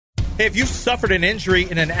Hey, if you suffered an injury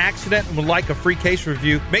in an accident and would like a free case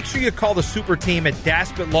review, make sure you call the super team at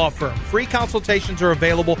Daspit Law Firm. Free consultations are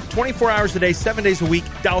available 24 hours a day, 7 days a week.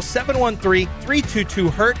 Dial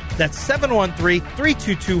 713-322-HURT. That's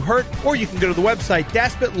 713-322-HURT. Or you can go to the website,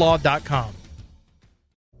 daspitlaw.com.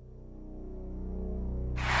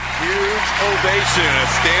 Huge ovation, a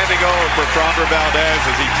standing O for Framber Valdez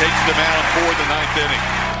as he takes the mound for the ninth inning.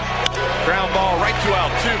 Ground ball right to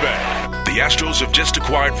Altuve. The Astros have just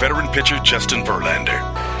acquired veteran pitcher Justin Verlander.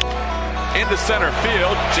 Into center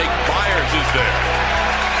field, Jake Byers is there.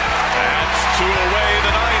 That's two away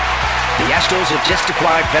the ninth. The Astros have just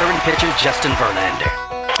acquired veteran pitcher Justin Verlander.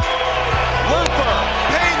 Looper,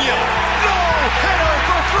 Pena, no-hitter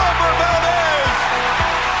for Framber Valdez.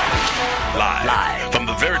 Live from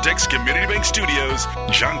the Veritex Community Bank Studios,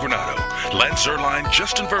 John Granado, Lance Zerline,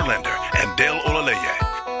 Justin Verlander, and Dell Olaleye.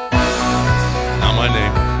 Not my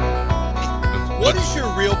name. What is your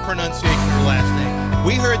real pronunciation of your last name?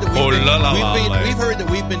 We heard that we've heard that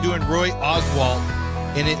we've been doing Roy Oswalt,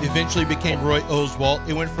 and it eventually became Roy Oswalt.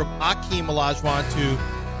 It went from Akeem Olajuwon to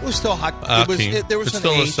it was still Hakeem. There was it's an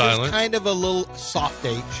still H. silent. It was kind of a little soft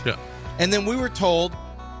H. Yeah. And then we were told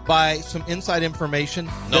by some inside information.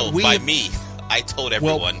 Me. I told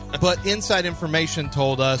everyone. Well, but inside information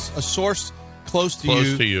told us a source close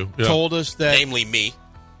to you told us that, namely me.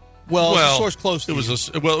 Well, a source close to you.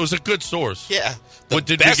 It was a good source. Yeah,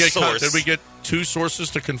 Did we get two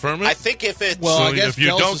sources to confirm it? I think if it's I guess if you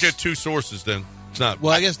don't get two sources, then it's not.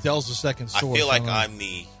 Well, I guess Dell's the second source. I feel like I'm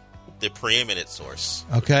the preeminent source.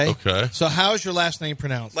 Okay. So how's your last name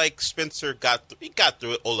pronounced? Like Spencer got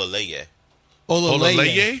through it. Olaleye.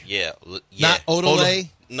 Olaleye? Yeah. Not Odele?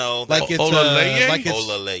 No. Like it's Olaleye? like it's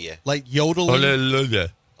Olaleye. like yodeling.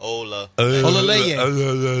 Olaleye.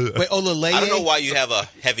 Wait, Olaleye? I don't know why you have a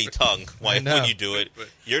heavy tongue when you do it.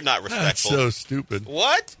 You're not respectful. That's so stupid.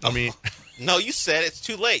 What? I mean, no, you said it's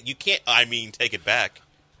too late. You can't. Take it back.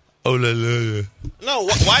 Olaleye. No,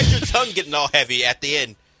 why is your tongue getting all heavy at the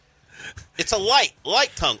end? It's a light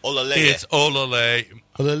tongue. Olaleye. It's Olaleye.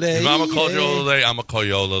 Olaleye. Your mama called you Olaleye. I'm gonna call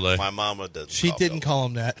you Olaleye. My mama doesn't. She didn't call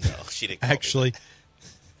him that. No, she didn't. Actually.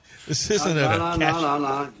 This isn't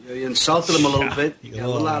No. You insulted him a little bit. You got a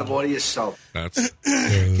little out of order yourself.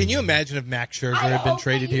 Can you imagine if Max Scherzer had been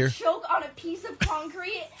traded here? Choke on a piece of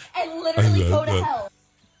concrete and literally go to hell.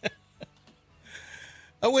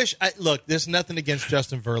 Look, there's nothing against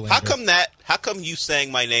Justin Verlander. How come you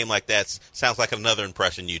saying my name like that sounds like another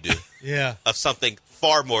impression you do? Yeah. Of something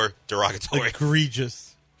far more derogatory. Egregious.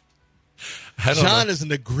 John is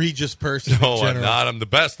an egregious person. No, I'm not. I'm the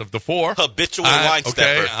best of the four. Habitual line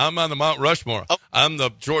stepper. Okay, I'm on the Mount Rushmore. Oh. I'm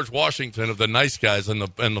the George Washington of the nice guys in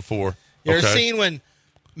the four. You ever seen when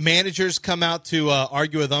managers come out to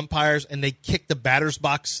argue with umpires and they kick the batter's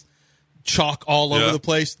box chalk all over the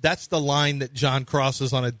place? That's the line that John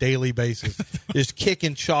crosses on a daily basis. Just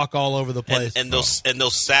kicking chalk all over the place. And those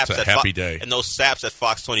saps at happy day. And those saps at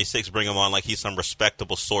Fox 26 bring him on like he's some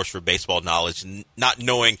respectable source for baseball knowledge, not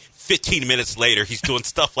knowing 15 minutes later he's doing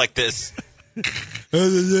stuff like this.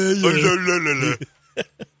 Oh,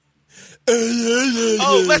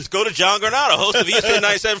 let's go to John Granado, host of ESPN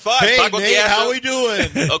 97.5. Hey, talk about Nate, the Astros how we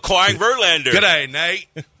doing? acquiring Verlander. G'day, Nate.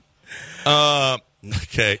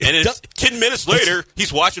 Okay. And it's 10 minutes later,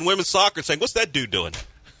 he's watching women's soccer and saying, "What's that dude doing?"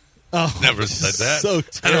 Oh, never said that. So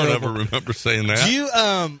I don't terrible. ever remember saying that. Do you?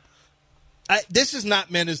 This is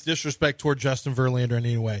not meant as disrespect toward Justin Verlander in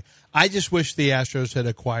any way. I just wish the Astros had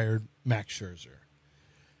acquired Max Scherzer.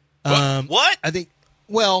 What? I think.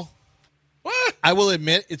 Well, what? I will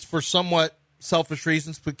admit it's for somewhat selfish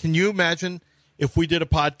reasons. But can you imagine if we did a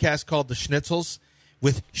podcast called The Schnitzels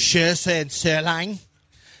with Scherzer and Serline?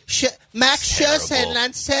 Max Scherzer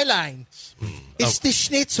and Serline. It's the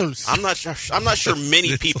Schnitzels. I'm not sure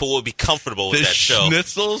many people will be comfortable with that show.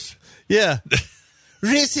 Schnitzels? Yeah.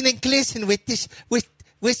 Risen and glisten with the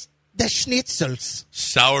Schnitzels.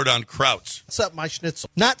 Soured on Krauts. What's up, my Schnitzel?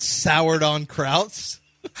 Not soured on Krauts.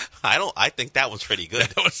 I think that one's pretty good.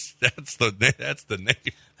 That's the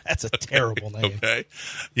name. That's a terrible name. Okay.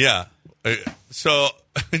 Yeah. So,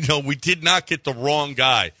 we did not get the wrong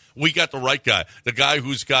guy. We got the right guy. The guy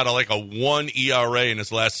who's got a 1 ERA in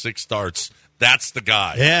his last 6 starts. That's the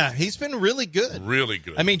guy. Yeah, he's been really good. Really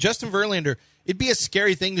good. I mean, Justin Verlander, it'd be a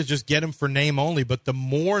scary thing to just get him for name only, but the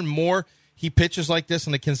more and more he pitches like this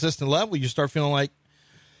on a consistent level, you start feeling like,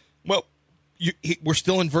 well, we're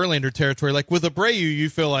still in Verlander territory. Like with Abreu, you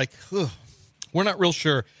feel like, we're not real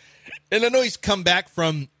sure. And I know he's come back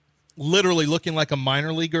from literally looking like a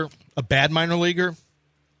minor leaguer, a bad minor leaguer,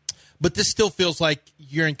 but this still feels like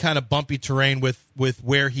you're in kind of bumpy terrain with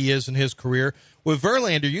where he is in his career. With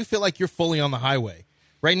Verlander, you feel like you're fully on the highway.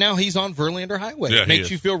 right now he's on Verlander Highway. Yeah, It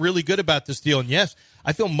makes you feel really good about this deal. And, yes,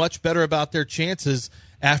 I feel much better about their chances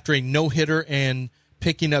after a no-hitter and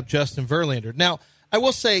picking up Justin Verlander. Now, I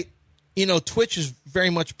will say, Twitch is very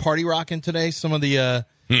much party rocking today. Some of the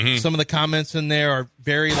comments in there are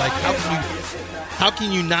very like, how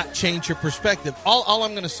can you not change your perspective? All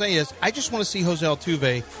I'm going to say is I just want to see Jose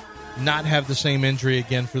Altuve not have the same injury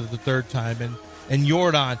again for the third time. And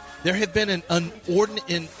Jordan, there have been an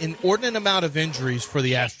inordinate amount of injuries for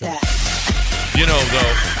the Astros.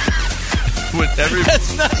 Though, with every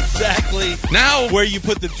that's not exactly now where you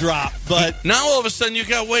put the drop, but now all of a sudden you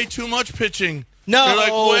got way too much pitching. No, you're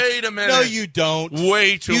like, wait a minute. No, you don't.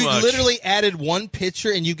 Way too much. You literally added one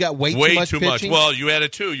pitcher, and you got way too much pitching. Well, you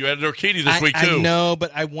added two. You added Urquidy this week, too. I know, but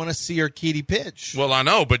I want to see Urquidy pitch. Well, I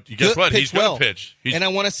know, but guess what? He's going to pitch. And I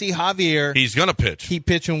want to see Javier. He's going to pitch. Keep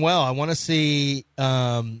pitching well. I want to see.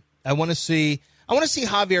 I want to see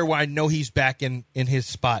Javier where I know he's back in his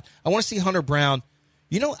spot. I want to see Hunter Brown.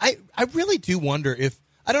 I really do wonder if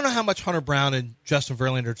I don't know how much Hunter Brown and Justin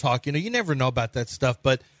Verlander talk. You never know about that stuff,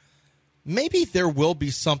 but. Maybe there will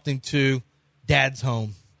be something to Dad's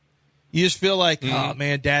home. You just feel like, oh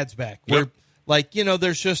man, Dad's back. Yep.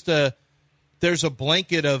 There's a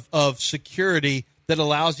blanket of security that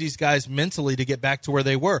allows these guys mentally to get back to where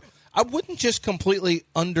they were. I wouldn't just completely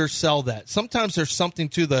undersell that. Sometimes there's something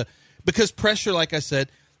to because pressure, like I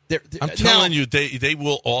said, I'm telling you, they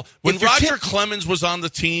will all. When Roger Clemens was on the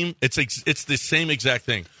team, it's the same exact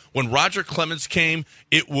thing. When Roger Clemens came,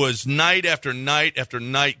 it was night after night after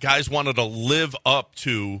night. Guys wanted to live up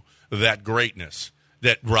to that greatness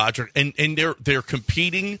that Roger and they're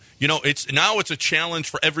competing. It's a challenge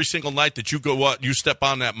for every single night that you go out, you step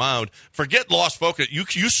on that mound. Forget lost focus.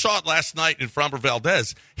 You saw it last night in Framber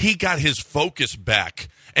Valdez. He got his focus back,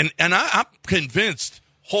 and I'm convinced.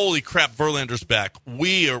 Holy crap, Verlander's back.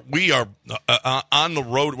 We are on the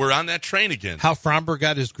road. We're on that train again. How Framber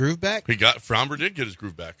got his groove back? Framber did get his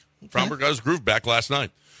groove back. Okay. Framber got his groove back last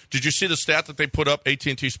night. Did you see the stat that they put up,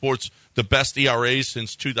 AT&T Sports, the best ERA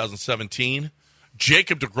since 2017?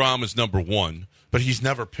 Jacob deGrom is number one, but he's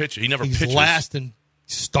never pitched. He's pitches. Last in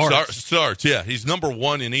starts. Starts, yeah. He's number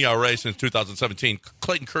one in ERA since 2017.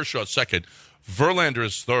 Clayton Kershaw is second. Verlander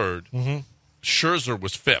is third. Mm-hmm. Scherzer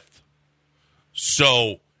was fifth.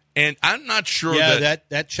 So, and I'm not sure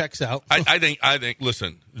that checks out. I think.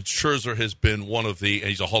 Listen, Scherzer has been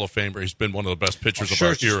he's a Hall of Famer. He's been one of the best pitchers of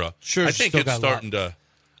our era. I think it's starting to.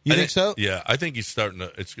 You think so? Yeah, I think he's starting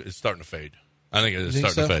to. It's starting to fade. I think it's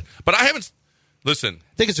starting to fade. But I haven't. Listen,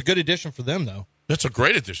 I think it's a good addition for them, though. That's a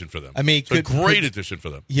great addition for them. I mean, it's a great addition for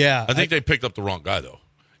them. Yeah, I think they picked up the wrong guy, though.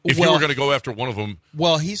 If you were going to go after one of them,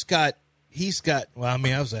 well, he's got. Well, I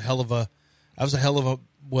mean, that was a hell of a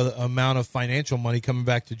amount of financial money coming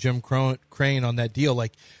back to Jim Crane on that deal.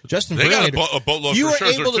 Like Justin Verlander, got a boatload for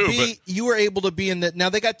Scherzer too. You were able to be in that. Now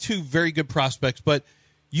they got two very good prospects, but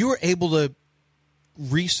you were able to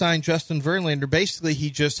re-sign Justin Verlander. Basically, he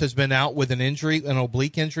just has been out with an injury, an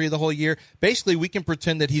oblique injury, the whole year. Basically, we can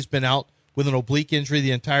pretend that he's been out with an oblique injury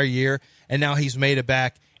the entire year, and now he's made it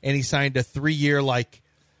back, and he signed a 3-year,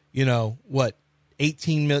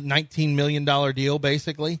 $19 million deal,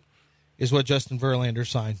 basically. Is what Justin Verlander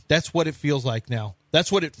signed. That's what it feels like now.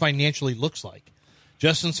 That's what it financially looks like.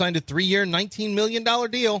 Justin signed a 3-year, $19 million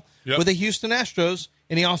deal with the Houston Astros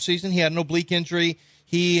in the offseason. He had an oblique injury.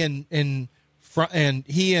 He and Jordan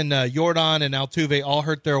and Altuve all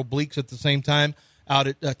hurt their obliques at the same time out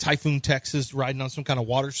at Typhoon, Texas, riding on some kind of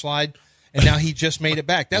water slide. And now he just made it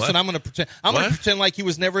back. That's what I'm going to pretend. I'm going to pretend like he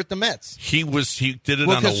was never at the Mets. He did it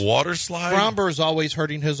on a water slide? Framber is always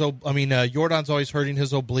hurting his Jordan's always hurting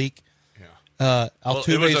his oblique. Altuve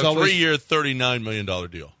it was a always 3-year, $39 million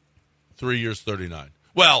deal. 3 years, $39.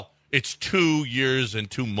 Well, it's 2 years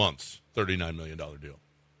and 2 months, $39 million deal.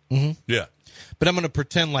 Mm-hmm. Yeah. But I'm going to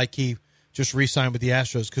pretend like he just re-signed with the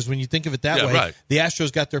Astros because when you think of it that way, right. The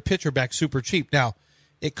Astros got their pitcher back super cheap. Now,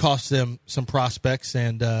 it cost them some prospects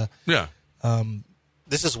and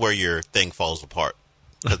this is where your thing falls apart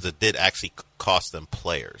because it did actually cost them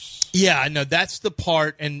players. Yeah, I know. That's the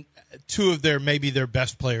part, and two of their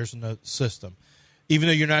best players in the system. Even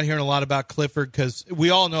though you're not hearing a lot about Clifford, because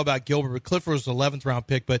we all know about Gilbert, but Clifford was the 11th round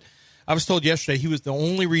pick. But I was told yesterday he was the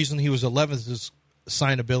only reason he was 11th is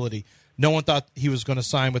signability. No one thought he was going to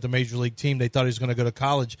sign with a major league team. They thought he was going to go to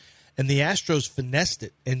college, and the Astros finessed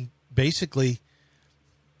it and basically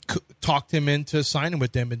talked him into signing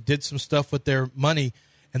with them and did some stuff with their money.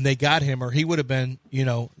 And they got him, or he would have been,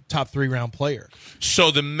 top 3-round player.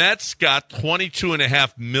 So the Mets got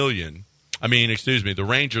 $22.5 million. The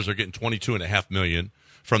Rangers are getting $22.5 million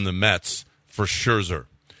from the Mets for Scherzer.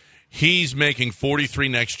 He's making 43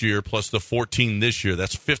 next year plus the 14 this year.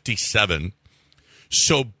 That's 57.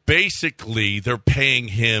 So basically, they're paying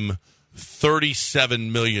him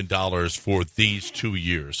 $37 million for these 2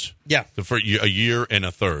 years. Yeah. For a year and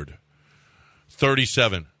a third.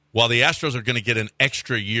 37. While the Astros are going to get an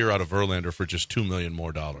extra year out of Verlander for just $2 million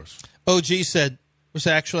more. OG said, was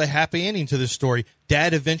actually a happy ending to this story.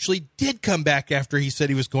 Dad eventually did come back after he said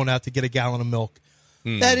he was going out to get a gallon of milk.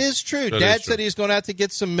 That is true. Dad said he was going out to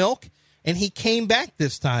get some milk, and he came back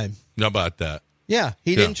this time. How about that? Yeah,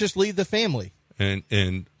 he didn't just leave the family. And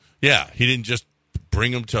he didn't just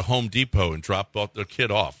bring him to Home Depot and drop the kid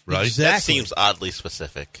off, right? Exactly. That seems oddly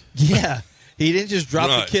specific. Yeah. He didn't just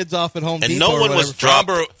drop the kids off at Home Depot. And no one was dropped.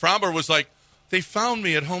 Fromber was like, they found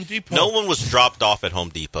me at Home Depot. No one was dropped off at Home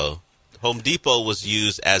Depot. Home Depot was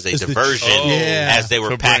used as a diversion as they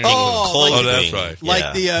were packing clothing. Oh, that's right.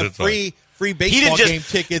 Like the free baseball game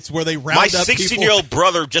tickets where they round up people. My 16-year-old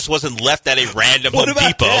brother just wasn't left at a random Home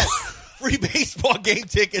Depot. That? Free baseball game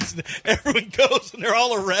tickets, and everyone goes and they're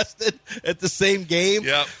all arrested at the same game.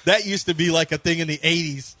 Yep. That used to be like a thing in the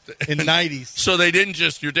 80s and 90s. So they didn't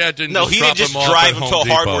just, your dad didn't he didn't just drive him to a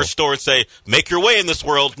hardware store and say, make your way in this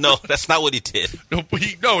world. No, that's not what he did. He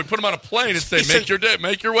put him on a plane and say, make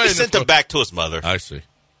your way. He sent him back to his mother. I see.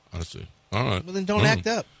 All right. Well, then don't act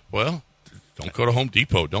up. Well, don't go to Home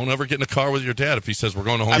Depot. Don't ever get in a car with your dad if he says we're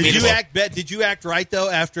going to Home Depot. Did you act right, though,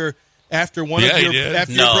 after your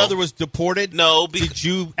brother was deported? No. Did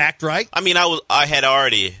you act right? I mean, I was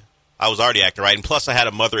already acting right. And plus, I had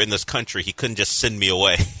a mother in this country. He couldn't just send me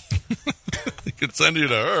away. He could send you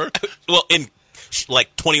to her. Well, in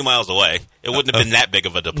like 20 miles away. It wouldn't have been that big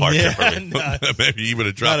of a departure for me. Maybe he would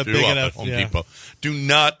have dropped you off at Home Depot. Do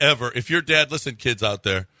not ever, if your dad, listen, kids out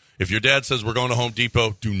there, if your dad says we're going to Home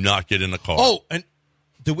Depot, do not get in the car. Oh, and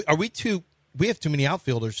we have too many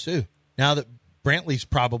outfielders, too. Now that Brantley's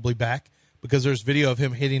probably back because there's video of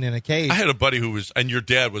him hitting in a cage. I had a buddy who was, and your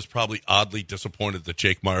dad was probably oddly disappointed that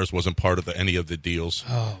Jake Myers wasn't part of any of the deals.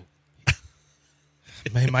 Oh,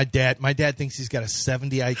 man, my dad thinks he's got a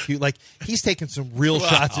 70 IQ. Like, he's taking some real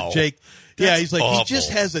shots at Jake. He's like, awful. He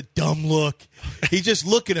just has a dumb look. He just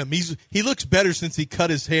look at him. He looks better since he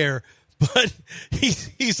cut his hair. But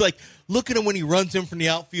he's like, look at him when he runs in from the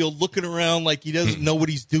outfield, looking around like he doesn't know what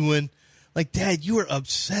he's doing. Like, Dad, you are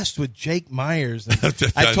obsessed with Jake Myers. And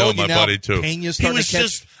I told you my now, buddy too. Pena's starting to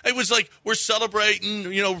catch. It was like, we're celebrating,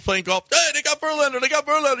 we're playing golf. Hey, they got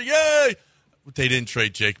Verlander, yay! They didn't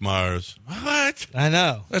trade Jake Myers. What? I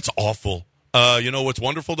know. That's awful. You know what's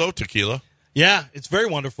wonderful, though? Tequila. Yeah, it's very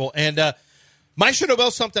wonderful. And Maestro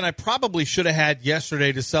Nobel's something I probably should have had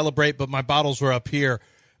yesterday to celebrate, but my bottles were up here.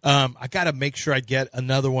 I got to make sure I get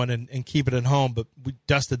another one and keep it at home, but we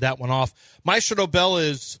dusted that one off. Maestro Nobel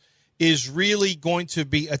is really going to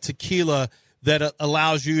be a tequila that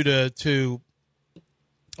allows you to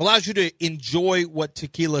enjoy what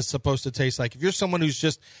tequila is supposed to taste like. If you're someone who's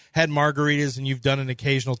just had margaritas and you've done an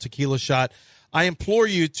occasional tequila shot, I implore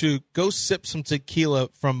you to go sip some tequila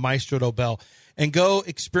from Maestro Nobel and go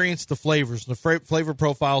experience the flavors, the flavor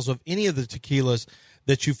profiles of any of the tequilas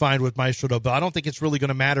that you find with Maestro Nobel. I don't think it's really going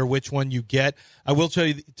to matter which one you get. I will tell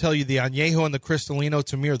you the Añejo and the Cristalino,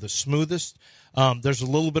 to me, are the smoothest. There's a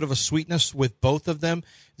little bit of a sweetness with both of them.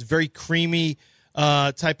 It's very creamy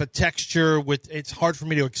type of texture. It's hard for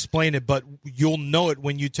me to explain it, but you'll know it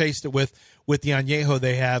when you taste it with the Añejo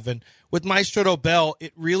they have. And with Maestro Nobel,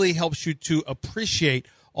 it really helps you to appreciate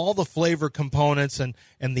all the flavor components and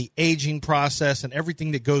the aging process and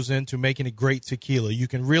everything that goes into making a great tequila. You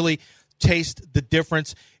can really taste the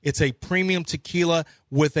difference. It's a premium tequila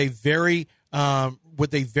with a very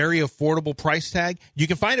affordable price tag. You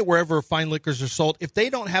can find it wherever fine liquors are sold. If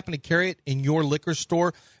they don't happen to carry it in your liquor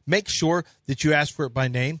store, make sure that you ask for it by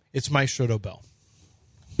name. It's Maestro Nobel.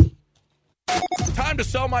 Time to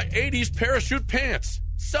sell my 80s parachute pants.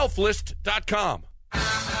 Selflist.com.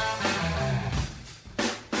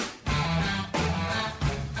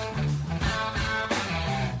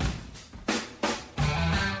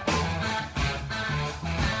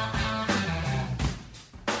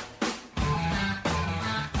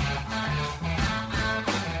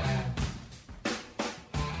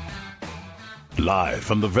 Live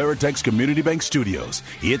from the Veritex Community Bank Studios,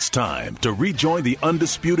 it's time to rejoin the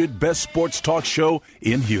undisputed best sports talk show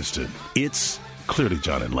in Houston. It's Clearly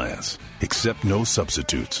John and Lance, except no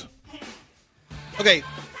substitutes. Okay.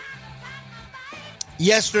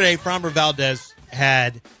 Yesterday, Framber Valdez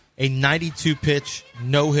had a 92-pitch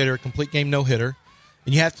no-hitter, complete game no-hitter.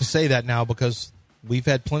 And you have to say that now because we've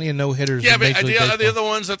had plenty of no-hitters. Yeah, but the other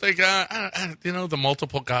ones that they got, the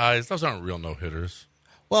multiple guys, those aren't real no-hitters.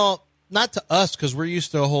 Well, not to us because we're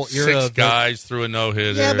used to a whole era Six of guys threw a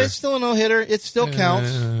no-hitter. Yeah, but it's still a no-hitter. It still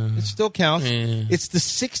counts. It still counts. It's the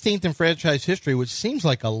 16th in franchise history, which seems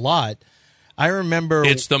like a lot. I remember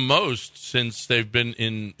it's the most since they've been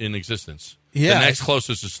in existence. Yeah, the next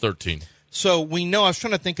closest is 13. So we know. I was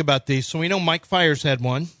trying to think about these. So we know Mike Fiers had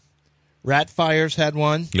one. Rat Fiers had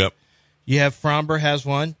one. Yep. You have Fromber has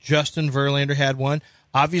one. Justin Verlander had one.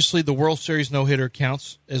 Obviously, the World Series no-hitter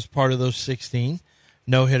counts as part of those 16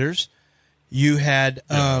 no-hitters. You had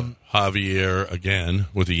Javier again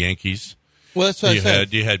with the Yankees. Well, that's what I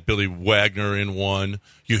said. You had Billy Wagner in one.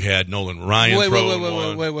 You had Nolan Ryan Wait.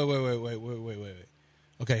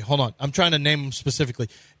 Okay, hold on. I'm trying to name them specifically.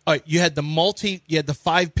 All right, you had the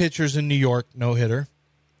 5 pitchers in New York no-hitter.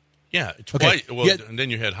 Yeah, okay. Well, and then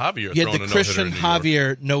you had Javier. You had the Christian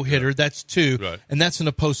Javier no-hitter. Yeah. That's 2, right. And that's in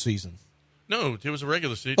the postseason. No, it was a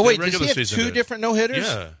regular season. Oh wait, does he have 2 different no-hitters?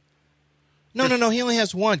 Yeah. No. He only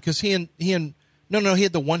has one because he had the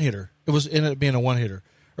one hitter. Ended up being a one hitter,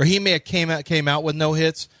 or he may have came out with no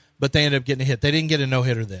hits, but they ended up getting a hit. They didn't get a no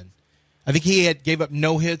hitter then. I think he gave up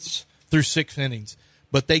no hits through 6 innings,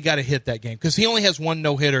 but they got a hit that game because he only has one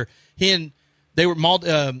no hitter.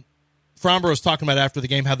 Fromber was talking about after the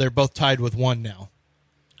game how they're both tied with 1 now.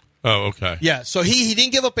 Oh, okay. Yeah, so he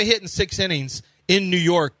didn't give up a hit in 6 innings in New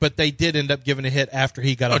York, but they did end up giving a hit after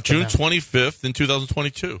he got off the June mound. 25th in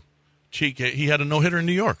 2022. He had a no-hitter in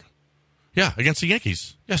New York. Yeah, against the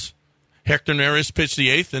Yankees. Yes. Hector Neris pitched the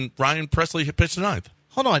 8th, and Ryan Presley pitched the 9th.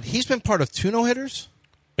 Hold on. He's been part of 2 no-hitters?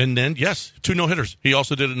 And then, yes, 2 no-hitters. He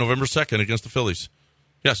also did it November 2nd against the Phillies.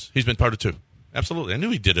 Yes, he's been part of 2. Absolutely. I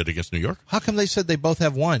knew he did it against New York. How come they said they both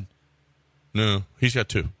have 1? No, he's got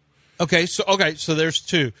 2. Okay, so there's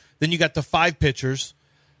 2. Then you got the 5 pitchers,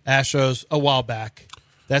 Astros, a while back.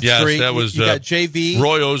 That's 3. That was you got JV.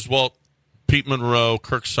 Roy Oswalt, Pete Monroe,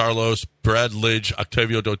 Kirk Sarlos, Brad Lidge,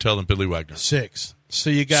 Octavio Dotel, and Billy Wagner. 6. So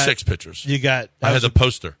you got 6 pitchers. You got. I had the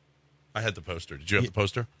poster. Did you have the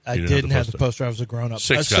poster? I didn't have the poster. I was a grown up.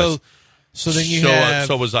 6 guys. So then you have.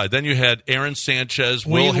 So was I. Then you had Aaron Sanchez,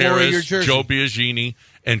 Will Harris, Joe Biagini,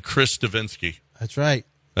 and Chris Stavinsky. That's right.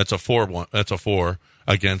 That's a 4. That's a 4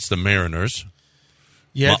 against the Mariners.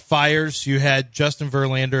 You had Fiers. You had Justin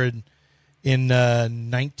Verlander in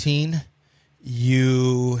 19.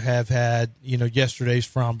 You have had yesterday's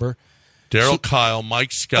Fromber. Daryl Kyle,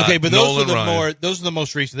 Mike Scott, okay, but Nolan Ryan. Those are the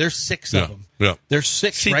most recent. There's 6 of them. Yeah, there's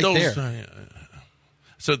 6 right there.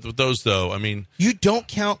 So those though, I mean, you don't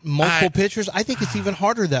count multiple pitchers. I think it's even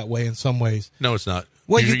harder that way in some ways. No, it's not.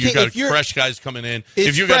 Well, you got fresh guys coming in.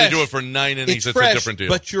 If you got to do it for 9 innings, it's a different deal.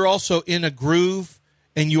 But you're also in a groove,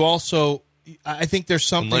 and you also, I think there's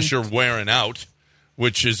something. Unless you're wearing out,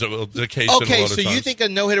 which is the case. Okay, in a lot of so times. you think a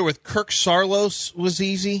no hitter with Kirk Sarlos was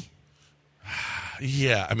easy?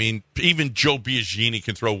 Yeah, I mean, even Joe Biagini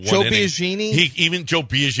can throw one Joe inning. Even Joe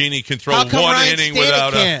Biagini can throw one inning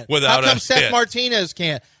without How come Seth hit? Martinez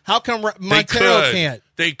can't? How come Montero can't?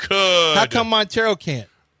 They could. How come Montero can't?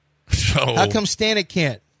 So, how come Stanek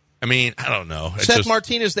can't? I mean, I don't know. Seth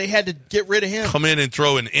Martinez, they had to get rid of him. Come in and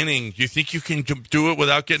throw an inning. You think you can do it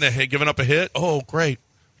without giving up a hit? Oh, great.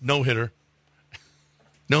 No hitter.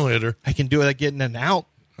 No hitter. I can do it without getting an out.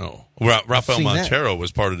 Oh, Rafael Montero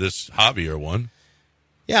was part of this Javier one.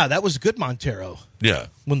 Yeah, that was good Montero. Yeah.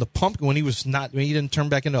 When he didn't turn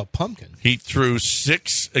back into a pumpkin. He threw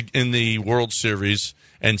 6 in the World Series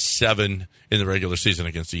and 7 in the regular season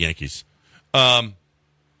against the Yankees. But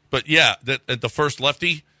yeah, the first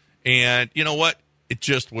lefty, and you know what? It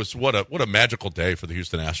just was what a magical day for the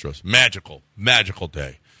Houston Astros. Magical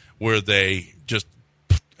day where they just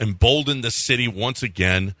emboldened the city once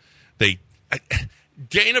again.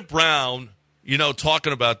 Dana Brown,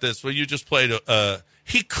 talking about this, well, you just played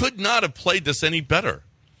he could not have played this any better.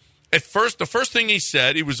 At first, the first thing he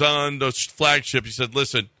said, he was on the flagship. He said,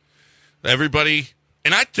 listen, everybody,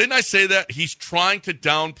 and didn't I say that? He's trying to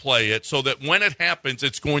downplay it so that when it happens,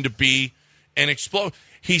 it's going to be an explosion.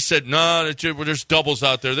 He said, no, there's doubles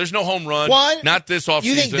out there. There's no home run. What? Not this offseason.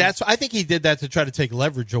 You think I think he did that to try to take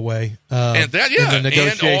leverage away. And that, yeah. In the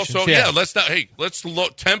negotiations. And also, let's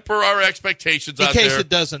temper our expectations out there. In case it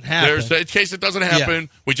doesn't happen. In case it doesn't happen.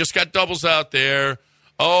 Yeah. We just got doubles out there.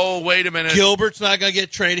 Oh, wait a minute. Gilbert's not going to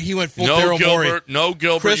get traded. He went full Daryl Morey. No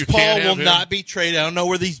Gilbert. Chris Paul will not be traded. I don't know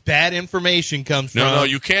where these bad information comes from. No,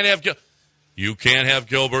 you can't have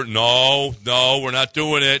Gilbert. No, we're not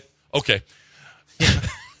doing it. Okay.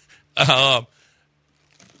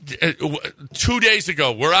 2 days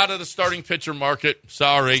ago, we're out of the starting pitcher market.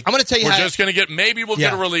 Sorry. I'm going to tell you we're just going to get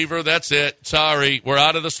a reliever. That's it. Sorry. We're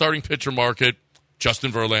out of the starting pitcher market.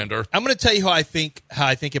 Justin Verlander. I'm going to tell you how I think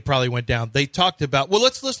it probably went down. They talked about,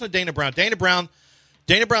 let's listen to Dana Brown. Dana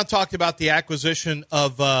Dana Brown talked about the acquisition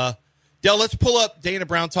of Dell. Let's pull up Dana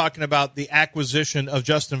Brown talking about the acquisition of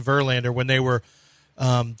Justin Verlander when they were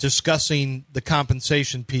discussing the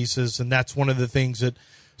compensation pieces, and that's one of the things that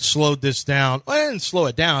slowed this down. Well, it didn't slow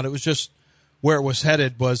it down. It was just where it was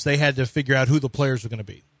headed was they had to figure out who the players were going to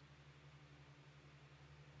be.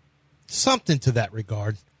 Something to that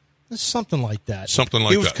regard. Something like that. Something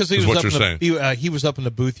like that. Because he was up in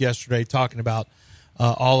the booth yesterday talking about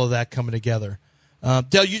all of that coming together.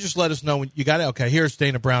 Dale, you just let us know when you got it. Okay, here's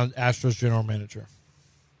Dana Brown, Astros general manager.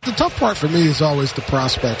 The tough part for me is always the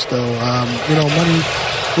prospects, though. Money,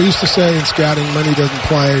 we used to say in scouting, money doesn't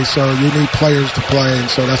play, so you need players to play, and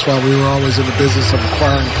so that's why we were always in the business of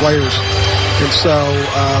acquiring players. And so,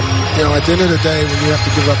 at the end of the day, when you have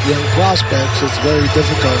to give up young prospects, it's very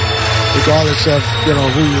difficult, regardless of,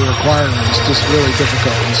 who you're acquiring. It's just really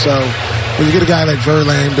difficult. And so when you get a guy like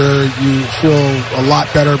Verlander, you feel a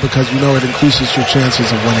lot better because it increases your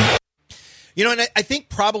chances of winning. And I think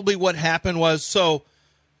probably what happened was,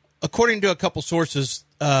 according to a couple sources,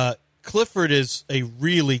 Clifford is a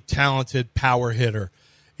really talented power hitter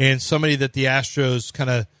and somebody that the Astros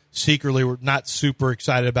kind of secretly were not super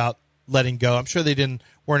excited about letting go. I'm sure they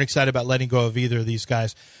weren't excited about letting go of either of these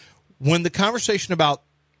guys. When the conversation about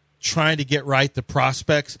trying to get right the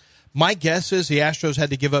prospects, my guess is the Astros had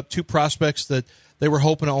to give up 2 prospects that they were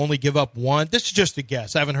hoping to only give up 1. This is just a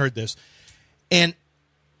guess. I haven't heard this. And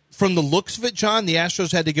from the looks of it, John, the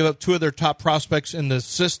Astros had to give up 2 of their top prospects in the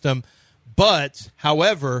system. But,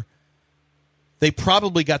 however, they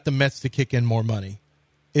probably got the Mets to kick in more money,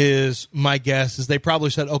 is my guess. Is they probably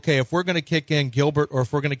said, okay, if we're going to kick in Gilbert or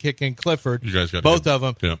if we're going to kick in Clifford, both of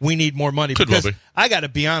them, we need more money. Could because well be. I got to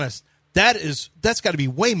be honest, that's got to be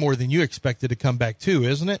way more than you expected to come back too,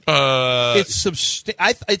 isn't it? It's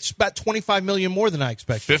about $25 million more than I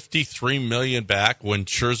expected. $53 million back when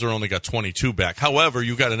Scherzer only got 22 back. However,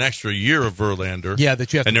 you got an extra year of Verlander. Yeah,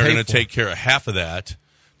 that you have to pay for. And they're going to take care of half of that.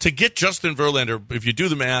 To get Justin Verlander, if you do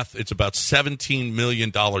the math, it's about $17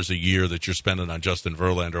 million a year that you're spending on Justin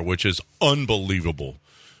Verlander, which is unbelievable.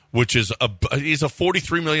 He's a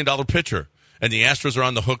 $43 million pitcher, and the Astros are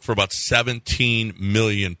on the hook for about $17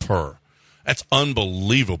 million per. That's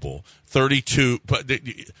unbelievable. 32, but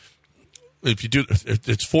if you do,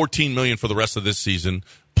 it's $14 million for the rest of this season.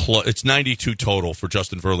 Plus, it's 92 total for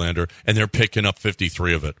Justin Verlander, and they're picking up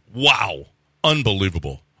 53 of it. Wow,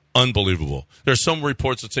 unbelievable. There's some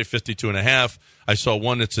reports that say 52.5. I saw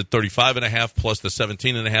one that said 35.5 plus the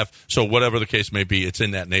 17.5. So whatever the case may be, it's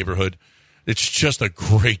in that neighborhood. It's just a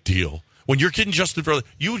great deal. When you're getting Justin Verlander,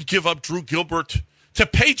 you would give up Drew Gilbert to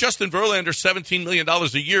pay Justin Verlander $17 million a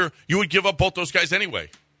year. You would give up both those guys anyway.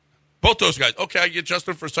 Both those guys. Okay, I get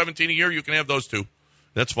Justin for $17 a year. You can have those 2.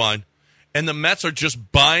 That's fine. And the Mets are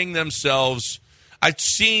just buying themselves. I've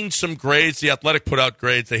seen some grades. The Athletic put out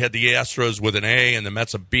grades. They had the Astros with an A and the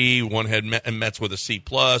Mets a B. One had Mets with a C+.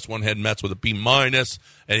 One had Mets with a B-. And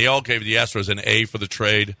they all gave the Astros an A for the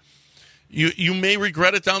trade. You may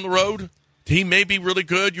regret it down the road. He may be really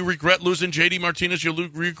good. You regret losing J.D. Martinez. You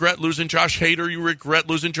regret losing Josh Hader. You regret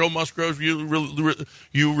losing Joe Musgrove.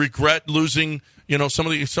 You regret losing some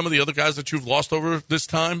of the other guys that you've lost over this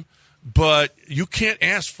time. But you can't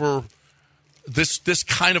ask for this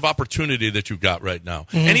kind of opportunity that you've got right now.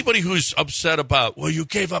 Mm-hmm. Anybody who's upset about, well, you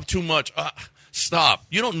gave up too much, stop.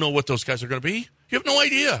 You don't know what those guys are going to be. You have no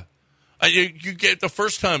idea. You get the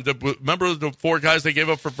first time. Remember the 4 guys they gave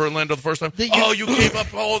up for Verlander the first time? You gave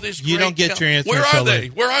up all these. You don't get your answer. Where are they?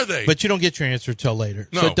 Later. Where are they? But you don't get your answer till later.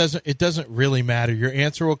 No. So it doesn't really matter. Your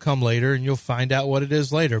answer will come later, and you'll find out what it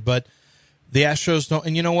is later. But the Astros don't.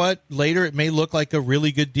 And you know what? Later, it may look like a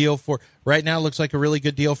really good deal for. Right now, it looks like a really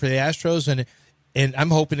good deal for the Astros, and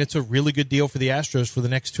I'm hoping it's a really good deal for the Astros for the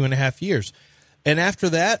next 2.5 years. And after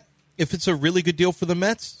that, if it's a really good deal for the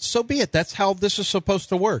Mets, so be it. That's how this is supposed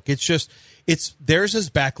to work. Theirs is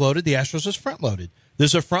backloaded. The Astros is front-loaded.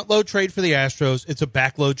 There's a front-load trade for the Astros. It's a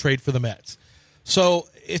backload trade for the Mets. So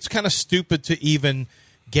it's kind of stupid to even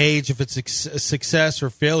gauge if it's a success or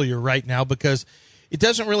failure right now because it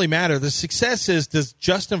doesn't really matter. The success is, does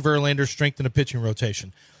Justin Verlander strengthen a pitching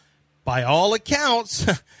rotation? By all accounts,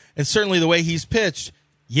 and certainly the way he's pitched,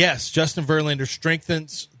 yes, Justin Verlander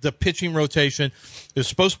strengthens the pitching rotation. It was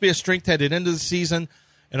supposed to be a strength headed into the season,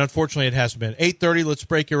 and unfortunately it hasn't been. 8:30, let's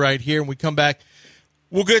break it right here. When we come back,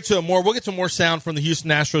 we'll get to more sound from the Houston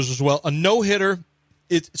Astros as well. A no-hitter.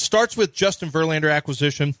 It starts with Justin Verlander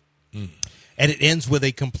acquisition, and it ends with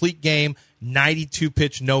a complete game,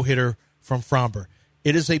 92-pitch no-hitter from Fromber.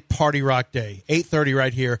 It is a party rock day. 8:30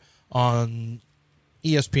 right here on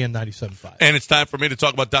ESPN 97.5. And it's time for me to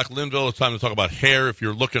talk about Doc Linville. It's time to talk about hair. If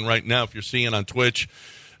you're looking right now, if you're seeing on Twitch,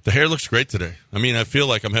 The hair looks great today. I mean, I feel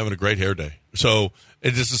like I'm having a great hair day. So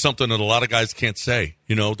this is something that a lot of guys can't say.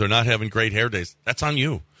 You know, they're not having great hair days. That's on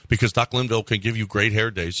you, because Doc Linville can give you great hair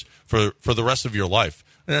days for the rest of your life.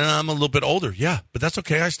 And I'm a little bit older, yeah, but that's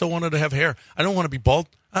okay. I still wanted to have hair. I don't want to be bald.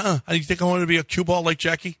 You think I wanted to be a cue ball like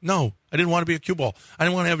Jackie? No, I didn't want to be a cue ball. I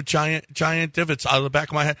didn't want to have giant divots out of the back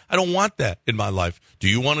of my head. I don't want that in my life. Do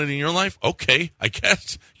you want it in your life? Okay, I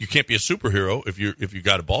guess. You can't be a superhero if you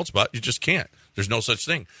got a bald spot. You just can't. There's no such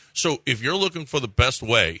thing. So if you're looking for the best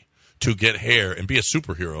way to get hair and be a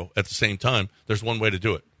superhero at the same time, there's one way to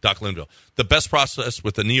do it. Doc Linville. The best process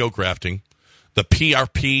with the neografting, the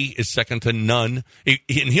PRP is second to none. And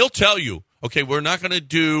he'll tell you, okay, we're not going to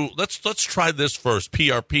do. Let's try this first.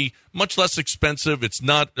 PRP, much less expensive. It's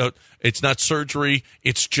not surgery.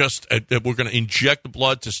 It's just we're going to inject the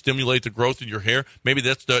blood to stimulate the growth in your hair. Maybe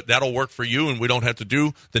that'll work for you, and we don't have to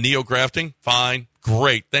do the neografting. Fine,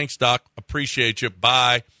 great, thanks, Doc. Appreciate you.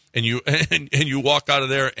 Bye. And you walk out of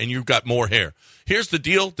there, and you've got more hair. Here's the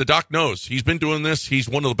deal. The doc knows. He's been doing this. He's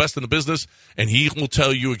one of the best in the business, and he will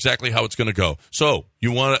tell you exactly how it's going to go. So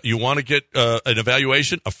you want to get an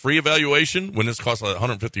evaluation, a free evaluation, when this costs like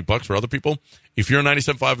 $150 for other people. If you're a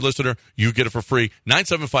 97.5 listener, you get it for free.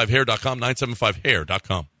 975hair.com,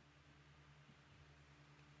 975hair.com.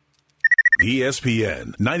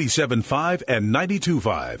 ESPN 97.5 and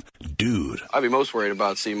 92.5. Dude. I'd be most worried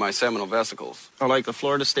about seeing my seminal vesicles. Or like the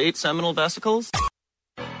Florida State seminal vesicles?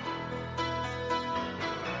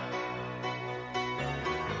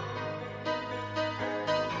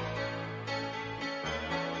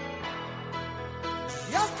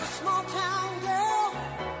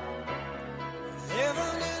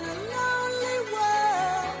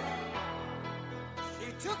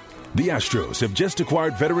 The Astros have just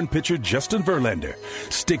acquired veteran pitcher Justin Verlander.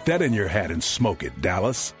 Stick that in your hat and smoke it,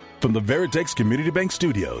 Dallas. From the Veritex Community Bank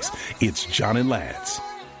Studios, it's John and Lance.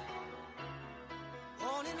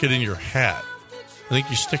 Get in your hat. I think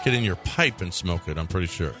you stick it in your pipe and smoke it, I'm pretty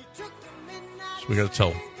sure. So we're going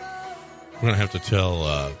to have to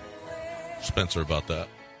tell Spencer about that.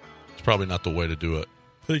 It's probably not the way to do it.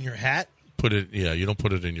 Put it in your hat? You don't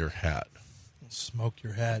put it in your hat. Smoke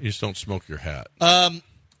your hat. You just don't smoke your hat.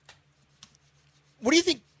 What do you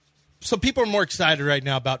think? So people are more excited right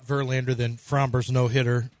now about Verlander than Framber's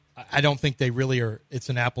no-hitter. I don't think they really are. It's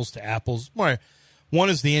an apples to apples. One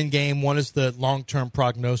is the end game. One is the long-term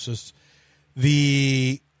prognosis.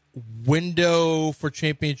 The window for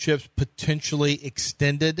championships potentially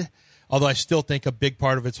extended, although I still think a big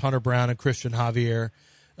part of it's Hunter Brown and Christian Javier.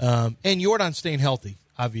 And Yordan staying healthy,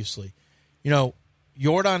 obviously. You know,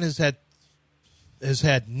 Yordan has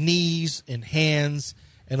had knees and hands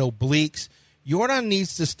and obliques. Yordan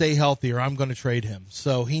needs to stay healthy or I'm going to trade him.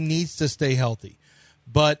 So he needs to stay healthy.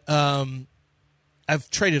 But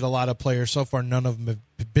I've traded a lot of players. So far, none of them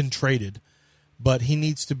have been traded. But he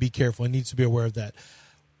needs to be careful. He needs to be aware of that.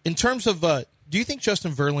 In terms of, do you think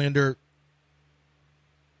Justin Verlander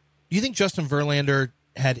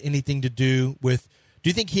had anything to do with,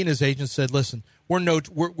 do you think he and his agent said, listen,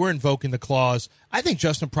 we're invoking the clause. I think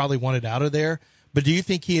Justin probably wanted out of there. But do you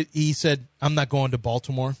think he said, I'm not going to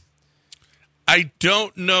Baltimore? I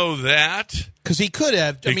don't know that. Because he could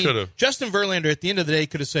have. He could have. Justin Verlander, at the end of the day,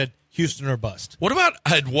 could have said Houston or bust. What about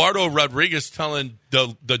Eduardo Rodriguez telling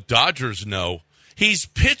the Dodgers no? He's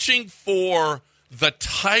pitching for the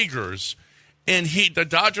Tigers, and the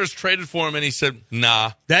Dodgers traded for him, and he said,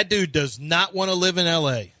 nah. That dude does not want to live in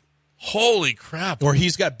L.A. Holy crap. Or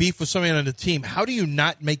he's got beef with somebody on the team. How do you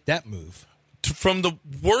not make that move? From the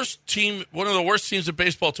worst team, one of the worst teams in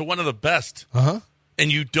baseball, to one of the best. Uh-huh.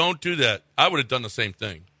 And you don't do that. I would have done the same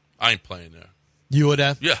thing. I ain't playing there. You would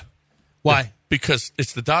have? Yeah. Why? Because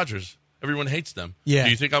it's the Dodgers. Everyone hates them. Yeah. Do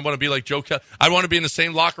you think I want to be like Joe Kelly? I want to be in the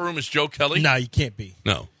same locker room as Joe Kelly? No, you can't be.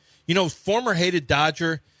 No. You know, former hated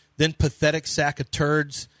Dodger, then pathetic sack of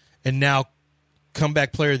turds, and now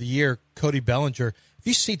comeback player of the year, Cody Bellinger. Did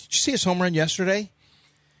you see his home run yesterday?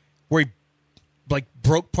 Where he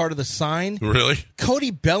broke part of the sign? Really? Cody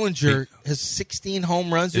Bellinger has 16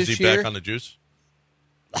 home runs this year. Is he back on the juice?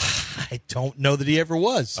 I don't know that he ever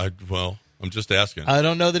was. I'm just asking. I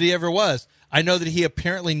don't know that he ever was. I know that he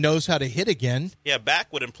apparently knows how to hit again. Yeah,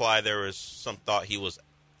 back would imply there was some thought he was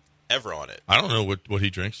ever on it. I don't know what he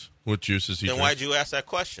drinks. What juices he drinks. Then why'd you ask that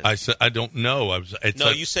question? I said I don't know.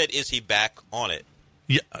 You said, is he back on it?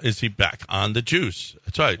 Yeah, is he back on the juice?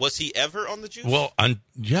 That's right. Was he ever on the juice? Well,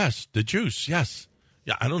 yes, the juice, yes.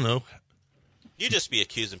 Yeah, I don't know. You just be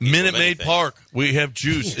accusing people Minute of Maid anything. Park, we have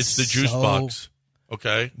juice. It's the juice box.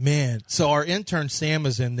 Okay. Man, so our intern Sam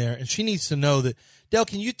is in there, and she needs to know that Dell,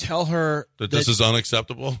 can you tell her that this is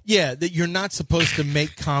unacceptable? Yeah, that you're not supposed to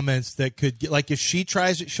make comments that could get, like if she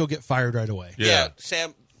tries it, she'll get fired right away. Yeah.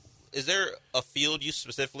 Sam, is there a field you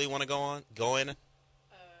specifically want to go in?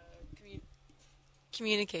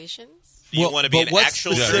 Communications. Do you want to be an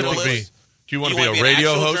actual journalist? Do you want to be a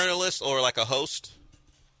radio host? Journalist or like a host?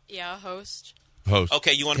 Yeah, a host.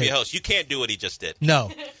 Okay, you want to be a host. You can't do what he just did. No.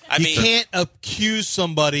 You can't accuse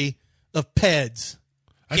somebody of PEDs.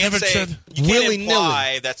 You can't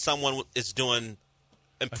imply that someone is doing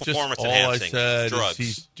performance-enhancing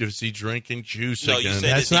drugs. Is he drinking juice again? You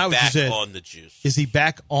said, That's not what you said. On the juice. Is he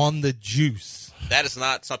back on the juice? That is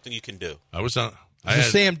not something you can do.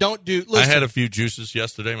 Sam, don't do. Listen, I had a few juices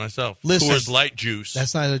yesterday myself. Coors Light juice.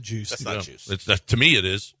 That's not a juice. That's not juice. To me, it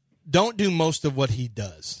is. Don't do most of what he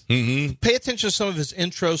does. Mm-hmm. Pay attention to some of his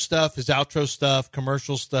intro stuff, his outro stuff,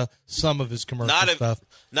 commercial stuff, some of his commercial stuff.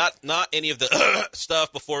 Not any of the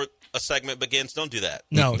stuff before a segment begins. Don't do that.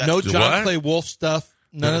 No John Clay Wolf stuff.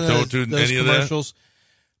 None of those any commercials.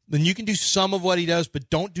 Then you can do some of what he does,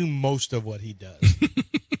 but don't do most of what he does.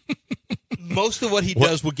 Most of what he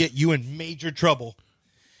does will get you in major trouble.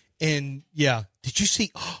 And, yeah, did you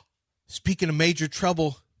see, speaking of major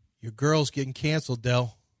trouble, your girl's getting canceled,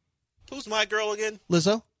 Dell. Who's my girl again?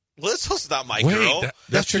 Lizzo. Lizzo's not my girl.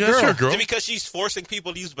 That's your girl. Because she's forcing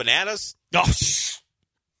people to use bananas? Oh, is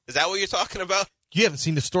that what you're talking about? You haven't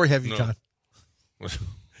seen the story, have you, John?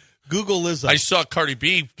 Google Lizzo. I saw Cardi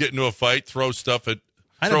B get into a fight, throw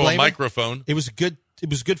a microphone. It was good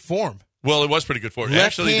form. Well, it was pretty good for her. Left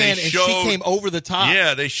Actually, hand, they showed. And she came over the top.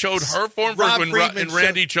 Yeah, they showed her form and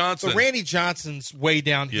Randy Johnson. But Randy Johnson's way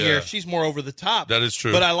down here. She's more over the top. That is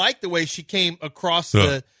true. But I like the way she came across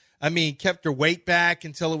kept her weight back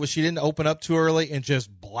until she didn't open up too early and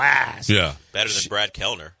just blast. Yeah. Better than Brad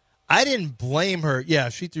Kellner. I didn't blame her. Yeah,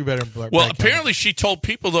 she threw better than Brad Well, Kellner. apparently she told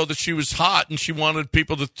people, though, that she was hot and she wanted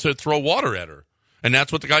people to throw water at her. And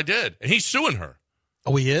that's what the guy did. And he's suing her.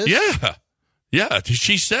 Oh, he is? Yeah. Yeah,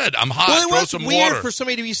 she said, I'm hot, well, throw some weird water. For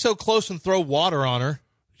somebody to be so close and throw water on her.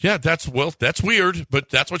 Yeah, that's weird, but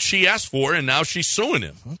that's what she asked for, and now she's suing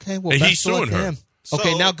him. Okay, well, and he's suing her.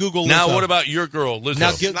 Okay, now Google Lizzo. Now, what about your girl, Lizzo?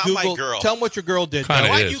 Now, She's not Google, my girl. Tell them what your girl did.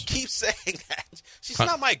 Why do you keep saying that? She's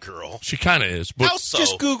not my girl. She kind of is. But How so?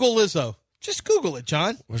 Just Google Lizzo. Just Google it,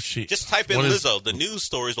 John. Just type in Lizzo. The news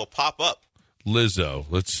stories will pop up. Lizzo.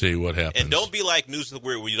 Let's see what happens. And don't be like news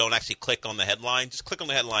where you don't actually click on the headline. Just click on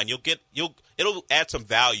the headline. It'll add some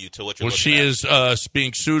value to what you're looking at. Well, she is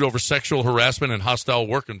being sued over sexual harassment and hostile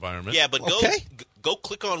work environment. Yeah, but go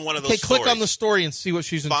click on one of those stories. stories. Click on the story and see what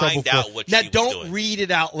she's in trouble for. What now, she was don't doing. read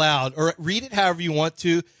it out loud or read it however you want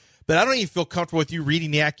to, but I don't even feel comfortable with you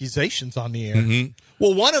reading the accusations on the air. Mm-hmm.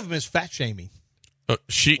 Well, one of them is fat shaming.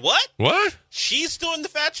 What? She's doing the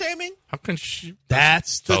fat shaming? How can she?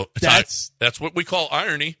 That's what we call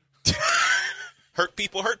irony. Hurt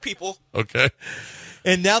people. Okay.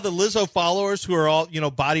 And now the Lizzo followers who are all,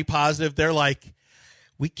 body positive, they're like,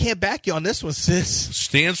 we can't back you on this one, sis.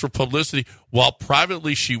 Stands for publicity, while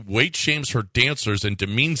privately she weight shames her dancers and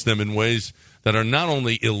demeans them in ways that are not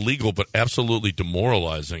only illegal but absolutely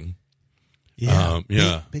demoralizing. Yeah.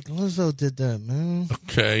 Big Lizzo did that, man.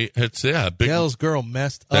 Okay. Big Dell's girl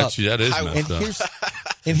messed up. That is messed up.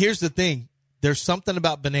 And here's the thing. There's something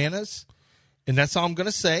about bananas, and that's all I'm going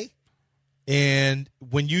to say. And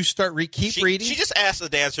when you start keep reading. She just asked the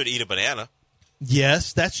dancer to eat a banana.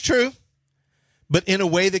 Yes, that's true. But in a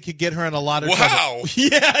way that could get her in a lot of trouble.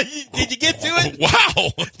 Yeah. Did you get to it?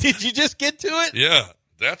 Wow. Did you just get to it? Yeah.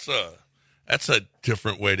 That's a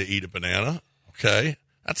different way to eat a banana. Okay.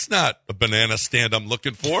 That's not a banana stand I'm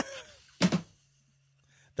looking for.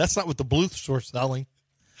 That's not what the Bluth store's selling.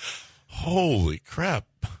 Holy crap.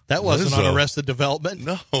 That wasn't on Arrested Development.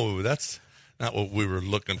 No, that's not what we were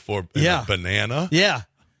looking for in a banana. Yeah.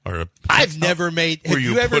 Have you ever made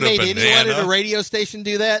anyone at a radio station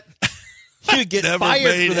do that? You'd get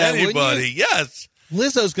fired for that, anybody. Wouldn't you? Yes.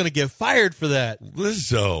 Lizzo's going to get fired for that.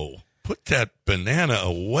 Lizzo, put that banana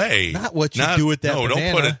away. Not what you do with that banana. No,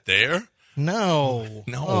 don't put it there. No.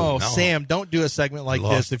 No. Sam, don't do a segment like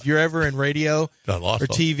this. If you're ever in radio or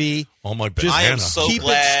TV, my banana. Keep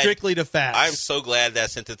it strictly to facts. I'm so glad that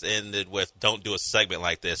sentence ended with "Don't do a segment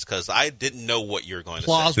like this" because I didn't know what you were going to say.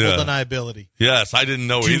 Plausible deniability. Yes, I didn't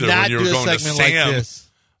know either not when you were do a going to segment Sam. like this.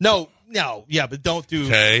 No, but don't do.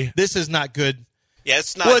 Okay. This is not good. Yeah,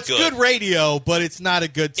 it's not. Well, it's good radio, but it's not a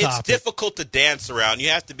good topic. It's difficult to dance around. You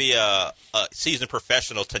have to be a seasoned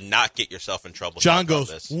professional to not get yourself in trouble. John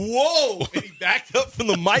goes, "Whoa!" And he backed up from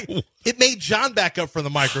the mic. It made John back up from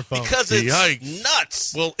the microphone because it's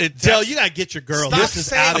nuts. Well, Dell, you got to get your girl. Stop this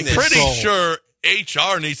is out of control. I'm pretty sure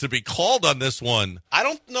HR needs to be called on this one. I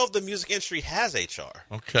don't know if the music industry has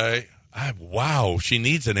HR. Okay. Wow, she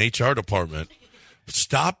needs an HR department.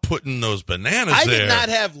 Stop putting those bananas I there. did not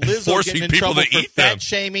have Lizzo forcing getting in people trouble to for eat fat them.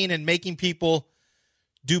 shaming and making people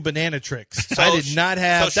do banana tricks. So I did not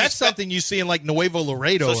have. so that's something you see in like Nuevo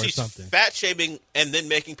Laredo so or she's something. fat shaming and then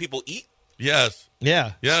making people eat. Yes.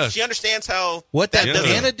 Yeah. Yes. She understands how What that doesn't-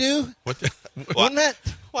 banana do? What the, Wasn't that?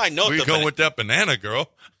 Well, I know where you going with that banana, girl?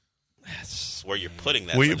 That's where you're putting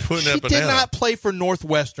that. Where you banana. putting She that banana? did not play for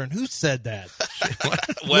Northwestern. Who said that?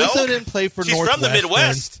 Well, Lizzo didn't play for she's Northwestern. from the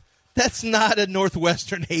Midwest. That's not a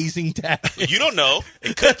Northwestern hazing tactic. You don't know.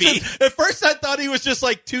 It could be. At first, I thought he was just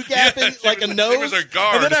like two-gapping, like a nose. He was a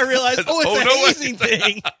guard. And then I realized, it's a hazing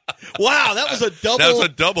thing. Wow, that was a double. That was a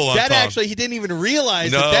double on That Tom. actually, he didn't even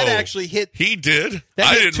realize No. that actually hit. He did. That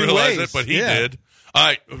I hit didn't two realize ways. it, but he Yeah. did. All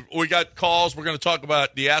right, we got calls. We're going to talk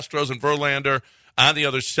about the Astros and Verlander on the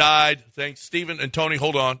other side. Thanks, Stephen and Tony.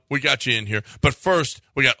 Hold on. We got you in here. But first,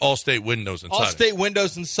 we got Allstate Windows and Siding. Allstate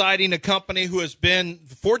Windows and Siding, a company who has been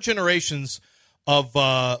four generations of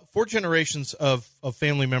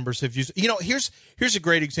family members have used. You know, here's a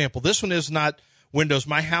great example. This one is not windows.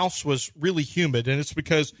 My house was really humid, and it's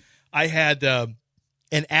because I had an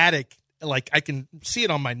attic. Like I can see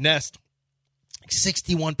it on my Nest.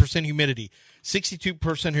 61% humidity,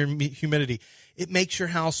 62% humidity. It makes your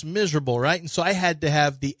house miserable, right? And so I had to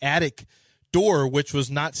have the attic door, which was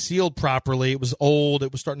not sealed properly. It was old.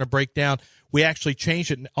 It was starting to break down. We actually changed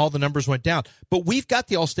it, and all the numbers went down. But we've got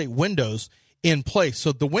the Allstate windows in place,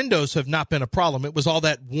 so the windows have not been a problem. It was all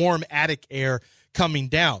that warm attic air coming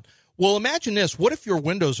down. Well, imagine this. What if your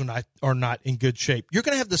windows are not in good shape? You're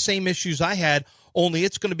going to have the same issues I had, only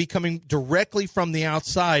it's going to be coming directly from the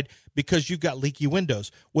outside because you've got leaky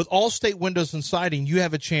windows. With Allstate Windows and Siding, you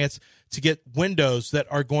have a chance to get windows that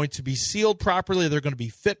are going to be sealed properly, they're going to be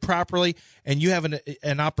fit properly, and you have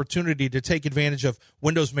an opportunity to take advantage of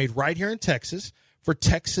windows made right here in Texas for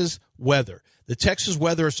Texas weather. The Texas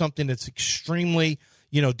weather is something that's extremely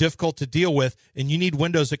difficult to deal with, and you need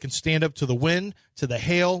windows that can stand up to the wind, to the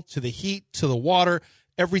hail, to the heat, to the water,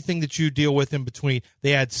 everything that you deal with in between.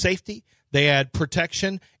 They add safety, they add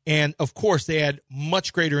protection, and, of course, they add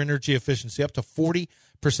much greater energy efficiency, up to 40%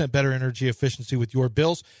 better energy efficiency with your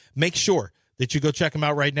bills. Make sure that you go check them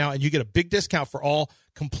out right now, and you get a big discount for all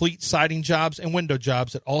complete siding jobs and window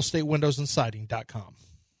jobs at allstatewindowsandsiding.com.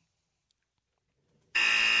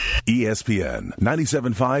 ESPN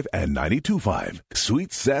 97.5 and 92.5.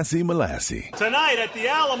 Sweet Sassy Molassie. Tonight at the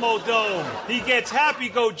Alamo Dome, he gets Happy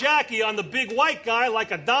Go Jackie on the big white guy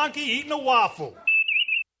like a donkey eating a waffle.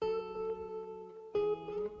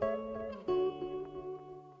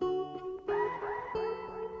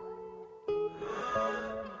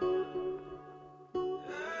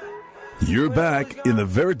 You're back in the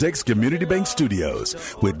Veritex Community Bank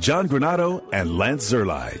Studios with John Granado and Lance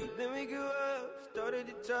Zerline.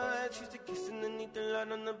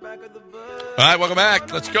 All right, welcome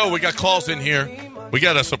back. Let's go. We got calls in here. We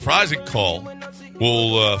got a surprising call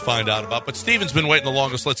we'll find out about. But Steven's been waiting the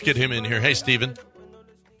longest. Let's get him in here. Hey, Steven.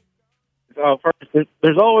 First,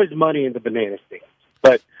 there's always money in the banana stand.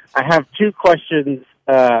 But I have two questions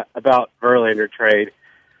about Verlander trade.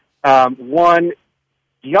 One,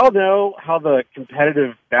 do y'all know how the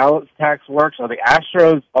competitive balance tax works? Are the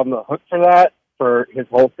Astros on the hook for that, for his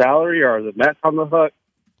whole salary, or are the Mets on the hook?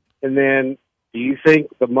 And then, do you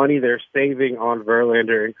think the money they're saving on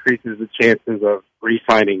Verlander increases the chances of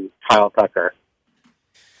re-signing Kyle Tucker?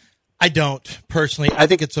 I don't, personally. I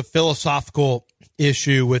think it's a philosophical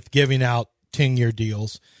issue with giving out 10-year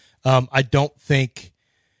deals. I don't think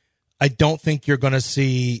you're going to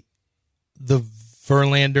see the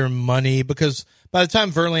Verlander money, because by the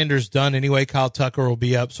time Verlander's done anyway, Kyle Tucker will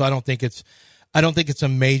be up. So I don't think it's a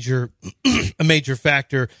major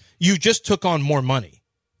factor. You just took on more money.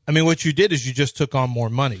 I mean, what you did is you just took on more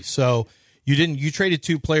money. So you traded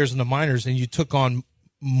two players in the minors and you took on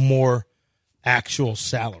more actual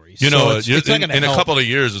salaries. You know, so it's not in a couple of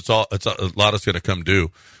years, it's a lot is going to come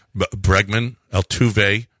due. Bregman,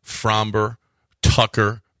 Altuve, Fromber,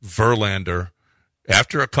 Tucker, Verlander.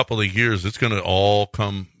 After a couple of years, it's going to all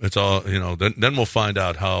come. It's all, then we'll find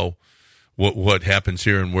out what happens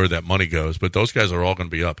here and where that money goes. But those guys are all going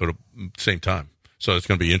to be up at the same time, so it's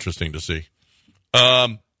going to be interesting to see.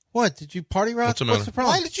 What, did you party rock? What's the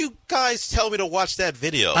problem? Why did you guys tell me to watch that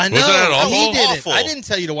video? I know. Wasn't that awful? He did Awful. it. I didn't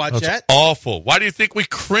tell you to watch that. Awful. Why do you think we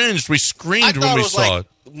cringed? We screamed when we saw it.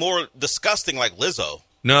 More disgusting, like Lizzo.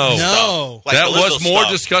 No. Like that the Lizzo was more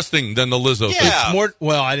stuff. disgusting than the Lizzo stuff. Yeah. It's more.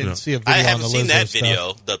 Well, I didn't see a video. I haven't on the seen Lizzo that stuff.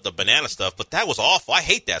 video, the banana stuff, but that was awful. I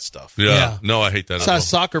hate that stuff. Yeah. No, I hate that. I saw a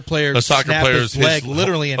soccer player A soccer snap player's his leg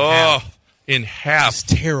literally in half. in half. It's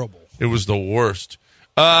terrible. It was the worst.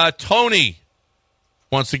 Tony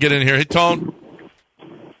wants to get in here. Hey, Tone.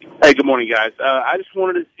 Hey, good morning, guys. I just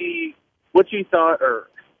wanted to see what you thought or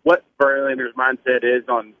what Verlander's mindset is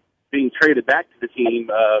on being traded back to the team,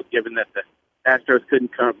 given that the Astros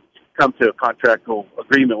couldn't come to a contractual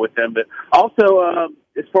agreement with them. But also,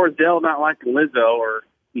 as far as Dell not liking Lizzo, or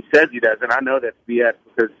he says he doesn't, I know that's BS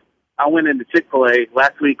because I went into Chick-fil-A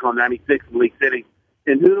last week on 96 in League City,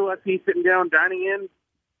 and who do I see sitting down dining in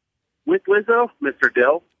with Lizzo? Mr.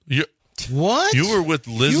 Dell. What? You were with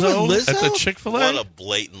Lizzo, at the Chick-fil-A? What a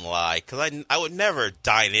blatant lie! Because I would never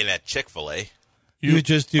dine in at Chick-fil-A. You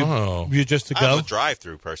just to go. I'm a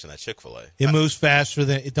drive-through person at Chick-fil-A. It moves faster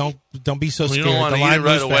than it. Don't be so scared. You don't want the to eat line it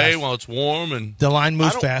right moves away fast. while it's warm, and the line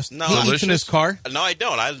moves fast. No, he eats in his car. No, I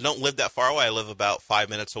don't. I don't live that far away. I live about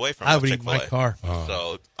 5 minutes away from I would eat Chick-fil-A. my car.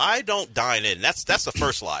 So I don't dine in. That's the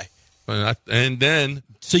first lie. And then,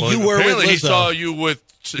 you were with Lizzo. He saw you with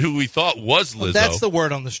who we thought was Lizzo. Well, that's the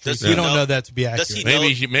word on the street. You don't know that to be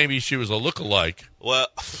accurate. Maybe she was a lookalike. Well,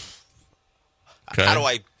 okay. How do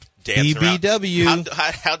I dance BBW. around?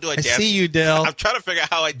 How do I dance? I see you, Dell. I'm trying to figure out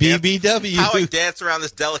how I dance. BBW. How I dance around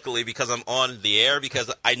this delicately because I'm on the air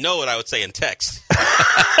because I know what I would say in text.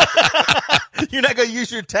 You're not going to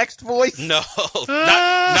use your text voice? No.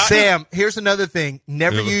 Not Sam, here's another thing.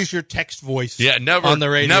 Never use your text voice on the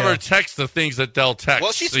radio. Never text the things that Dell texts.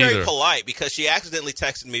 Well, she's very polite because she accidentally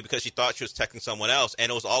texted me because she thought she was texting someone else,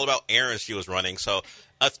 and it was all about errands she was running. So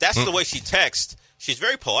if that's the way she texts, she's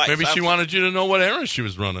very polite. Maybe she wanted you to know what errands she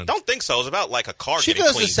was running. Don't think so. It was about like a car She getting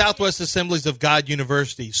goes cleaned. to Southwest Assemblies of God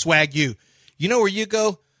University, Swag U. You know where you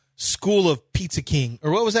go? School of Pizza King.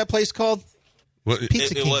 Or what was that place called?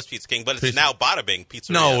 It was Pizza King, but it's now Bada Bing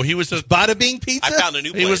Pizza. No, he was a Bada Bing Pizza. I found a new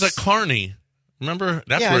place. He was a carny. Remember?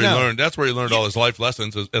 That's where he learned. That's where he learned all his life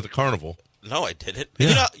lessons at the carnival. No, I didn't.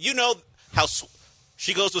 Yeah. You know how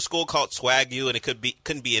she goes to a school called Swag U, and it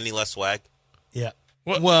couldn't be any less swag. Yeah.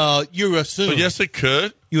 Well, you assume. But yes, it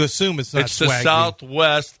could. You assume it's not It's Swag the U. Assembly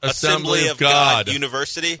Southwest Assembly of God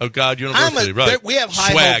University. Of God University, right. We have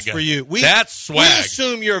high swag. hopes for you. That's swag. We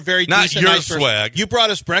assume you're a very not decent, your nice person. swag. You brought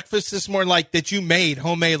us breakfast this morning, like that you made,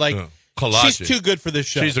 homemade. Like Kolache. she's too good for this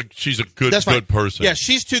show. She's a good person. Yeah,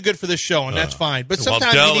 she's too good for this show, and that's fine. But while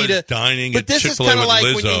sometimes Dell you need is to. dining But at this is Chick-fil-A kind of with like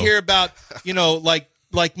when you Lizzo. hear about,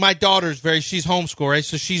 like my daughter's she's homeschooled, right?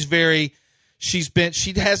 So she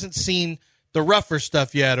hasn't seen the rougher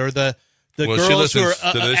stuff yet, or the girls who are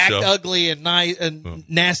act ugly and nice and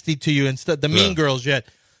nasty to you and stuff, the mean girls yet.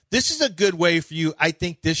 This is a good way for you. I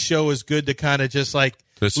think this show is good to kind of just like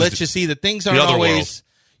let you see that things aren't always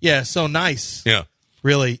so nice. Yeah.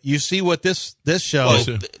 Really, you see what this show it's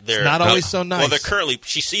not always so nice. Well,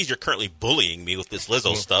 she sees you're currently bullying me with this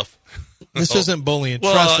Lizzo stuff. This isn't bullying.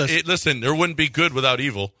 Well, Trust us. Listen, there wouldn't be good without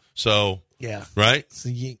evil. So yeah, right. So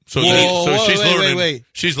she's learning. Wait.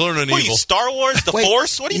 She's learning What, evil. you Star Wars, the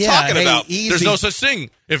Force? What are you talking about? Easy. There's no such thing.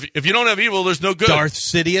 If you don't have evil, there's no good. Darth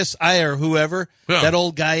Sidious, or whoever that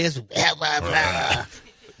old guy is.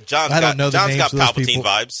 John's I don't know the John's names got of those Palpatine people.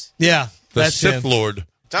 vibes. Yeah, the that's Sith him. Lord.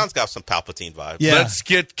 John's got some Palpatine vibes. Yeah. Let's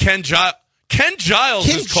get Ken Giles. Ken Giles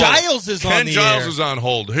Ken is called. Giles is on Ken the Giles air. is on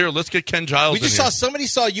hold. Here, let's get Ken Giles. We just in here. somebody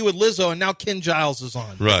saw you with Lizzo, and now Ken Giles is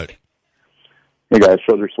on. Right. Hey guys,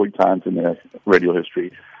 shows are sweet times in the radio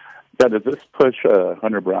history. Does this push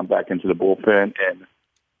Hunter Brown back into the bullpen? And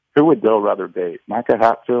who would Dell rather date, Micah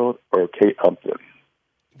Hatfield or Kate Upton?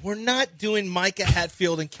 We're not doing Micah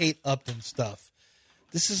Hatfield and Kate Upton stuff.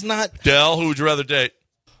 This is not Dell. Who would you rather date?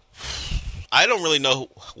 I don't really know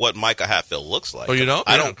what Micah Hatfield looks like. Oh, you don't?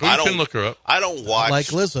 I You can look her up. I don't watch. like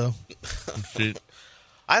Lizzo.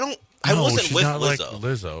 I wasn't she's with not Lizzo. Like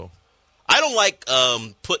Lizzo. I don't like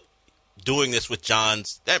doing this with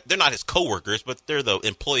John's. They're not his coworkers, but they're the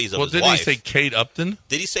employees of his wife. Well, didn't he say Kate Upton?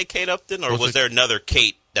 Did he say Kate Upton, or was there another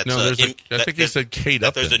Kate? That's no, I think he said Kate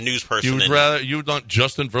Upton. There's a news person. You would want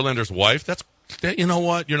Justin Verlander's wife? You know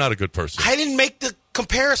what? You're not a good person. I didn't make the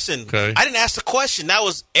comparison. Okay. I didn't ask the question. That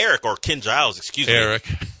was Eric or Ken Giles. Excuse me. Eric.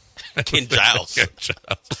 Ken Giles.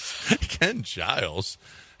 Ken Giles.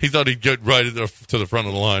 He thought he'd get right to the front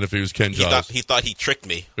of the line if he was Ken Giles. He thought he tricked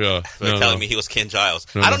me. Yeah. By telling me he was Ken Giles.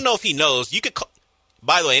 No, I don't know if he knows. You could.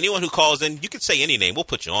 By the way, anyone who calls in, you could say any name. We'll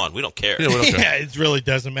put you on. We don't care. Yeah, we don't care. Yeah, it really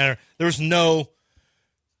doesn't matter. There's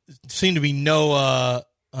seemed to be no.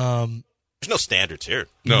 There's no standards here.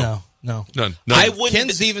 No. None.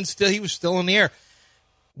 Ken's he was still in the air.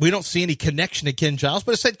 We don't see any connection to Ken Giles,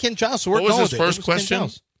 but it said Ken Giles, so we're What was going his with it. first It was Ken question?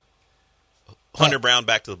 Giles. Hunter Brown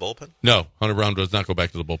back to the bullpen? No, Hunter Brown does not go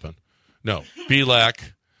back to the bullpen. No.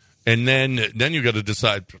 Belak. And then you got to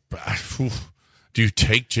decide, do you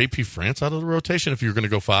take J.P. France out of the rotation if you're going to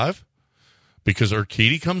go 5? because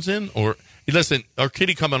Urquidy comes in, or listen,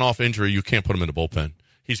 Urquidy coming off injury, you can't put him in the bullpen.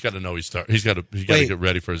 He's got to know he's got to get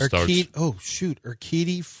ready for his starts. Oh shoot,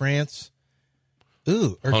 Urquidy, France.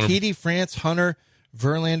 Urquidy, France, Hunter,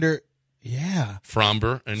 Verlander. Yeah,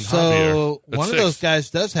 Fromber and so Javier. One of those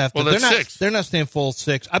guys does have to. Well, they're not staying full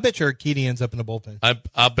 6. I bet you Urquidy ends up in the bullpen.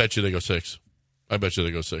 I'll bet you they go 6. I bet you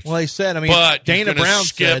they go 6. Well, he said. I mean, but Dana Brown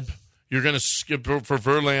said you're going to skip for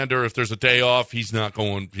Verlander if there's a day off. He's not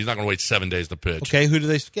going to wait 7 days to pitch. Okay, who do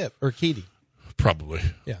they skip? Urquidy. Probably.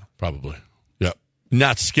 Yeah. Probably. Yeah.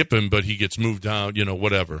 Not skip him, but he gets moved down.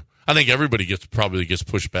 Whatever. I think everybody probably gets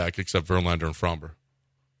pushed back except Verlander and Fromber.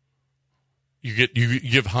 You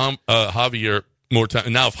give Javier more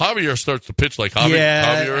time. Now, if Javier starts to pitch like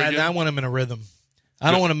Javier again, I want him in a rhythm.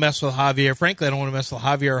 I don't want to mess with Javier. Frankly, I don't want to mess with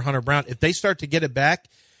Javier or Hunter Brown. If they start to get it back,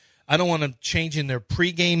 I don't want them changing their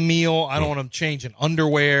pregame meal. I don't want them changing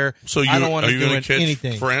underwear. So I don't want them doing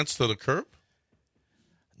anything. France to the curb?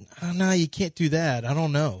 No, you can't do that. I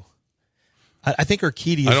don't know. I think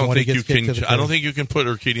Urquidy is the one who gets kicked to the curb. I don't think you can put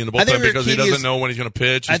Urquidy in the bullpen because he doesn't know when he's going to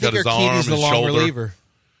pitch. He's got his arm, his shoulder. Reliever.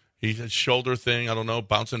 He's a shoulder thing. I don't know,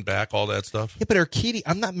 bouncing back, all that stuff. Yeah, but Urquidy,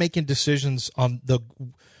 I'm not making decisions on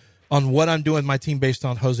what I'm doing with my team based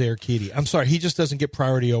on Jose Urquidy. I'm sorry, he just doesn't get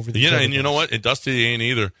priority over the. And you know what? And Dusty ain't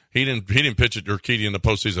either. He didn't pitch at Urquidy in the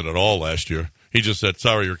postseason at all last year. He just said,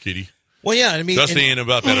 "Sorry, Urquidy." Well, yeah, I mean, Dusty ain't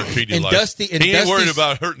about that Urquidy life. He ain't worried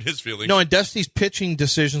about hurting his feelings. No, and Dusty's pitching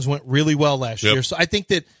decisions went really well last year. So I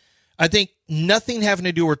think nothing having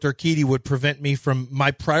to do with Urquidy would prevent me from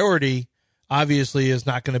my priority. Obviously, is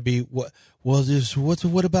not going to be what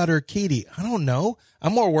about Urquidy? I don't know.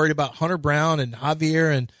 I'm more worried about Hunter Brown and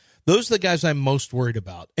Javier, and those are the guys I'm most worried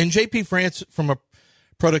about. And JP France, from a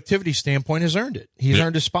productivity standpoint, has earned it. He's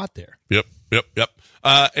earned his spot there. Yep.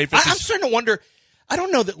 I'm starting to wonder. I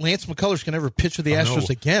don't know that Lance McCullers can ever pitch with the Astros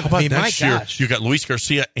again. How about next year? You got Luis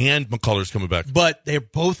Garcia and McCullers coming back, but they're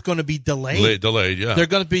both going to be delayed. Delayed, yeah. They're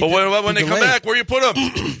going to be. But when they come back, where you put them?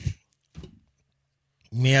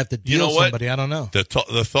 You may have to deal somebody. I don't know.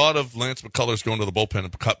 The thought of Lance McCullers going to the bullpen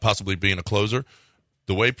and possibly being a closer,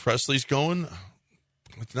 the way Presley's going,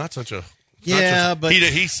 it's not such a. But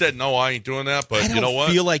he said no, I ain't doing that. But you know what?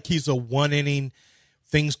 I feel like he's a one inning.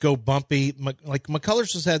 Things go bumpy. Like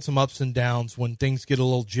McCullers has had some ups and downs when things get a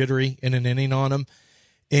little jittery in an inning on him,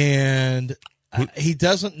 and he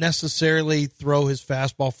doesn't necessarily throw his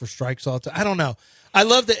fastball for strikes all the time. I don't know. I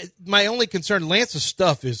love that. My only concern, Lance's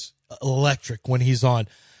stuff is electric when he's on.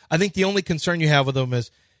 I think the only concern you have with him is,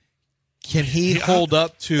 can he hold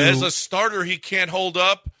up to... As a starter, he can't hold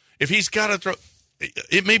up. If he's got to throw...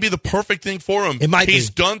 It may be the perfect thing for him. It might He's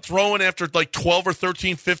done throwing after like 12 or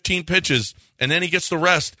 13, 15 pitches, and then he gets the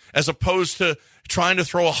rest, as opposed to trying to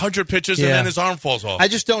throw 100 pitches and then his arm falls off. I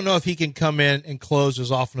just don't know if he can come in and close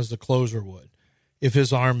as often as the closer would, if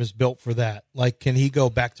his arm is built for that. Like, can he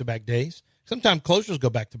go back-to-back days? Sometimes closers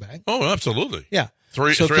go back-to-back. Oh, absolutely. Yeah.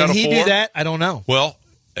 Three can out of he 4? do that? I don't know. Well,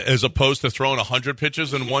 as opposed to throwing 100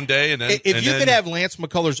 pitches in one day, and then if you could have Lance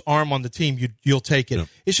McCullers' arm on the team, you'll take it. Yeah.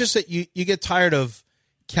 It's just that you get tired of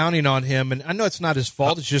counting on him, and I know it's not his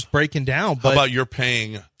fault. It's just breaking down. But how about you're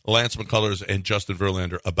paying Lance McCullers and Justin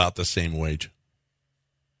Verlander about the same wage?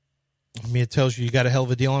 I mean, it tells you got a hell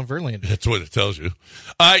of a deal on Verlander. That's what it tells you.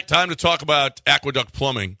 All right, time to talk about Aqueduct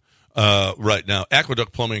Plumbing. Right now,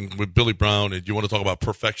 Aqueduct Plumbing with Billy Brown, and you want to talk about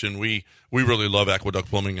perfection. We really love Aqueduct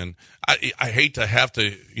Plumbing, and I hate to have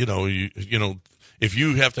to, if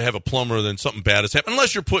you have to have a plumber, then something bad has happened.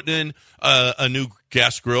 Unless you're putting in a new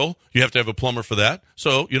gas grill, you have to have a plumber for that.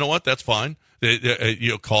 So you know what? That's fine.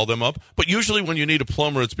 You call them up. But usually when you need a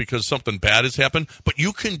plumber, it's because something bad has happened. But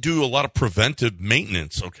you can do a lot of preventive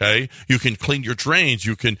maintenance, okay? You can clean your drains.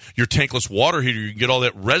 Your tankless water heater, you can get all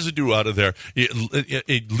that residue out of there.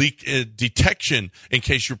 Leak detection in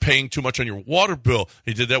case you're paying too much on your water bill.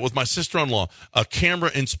 He did that with my sister-in-law. A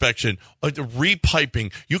camera inspection,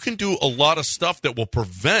 repiping. You can do a lot of stuff that will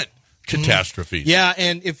prevent catastrophes. Yeah,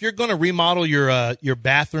 and if you're going to remodel your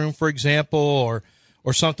bathroom, for example,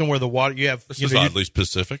 or something where the water you have. This is oddly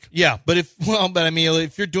specific. Yeah, but if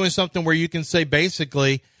you're doing something where you can say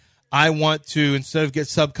basically, I want to, instead of get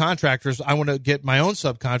subcontractors, I want to get my own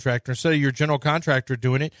subcontractor. Instead of your general contractor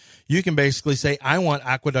doing it, you can basically say, I want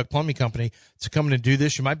Aqueduct Plumbing Company to come in and do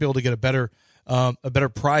this. You might be able to get a better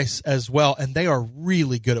price as well, and they are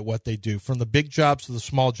really good at what they do. From the big jobs to the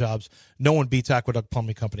small jobs, no one beats Aqueduct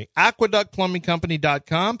Plumbing Company.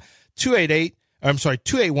 AqueductPlumbingCompany.com,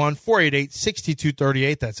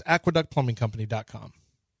 281-488-6238. That's aqueductplumbingcompany.com.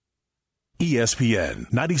 ESPN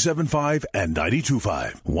 97.5 and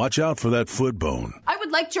 92.5. Watch out for that foot bone. I would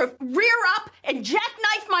would like to rear up and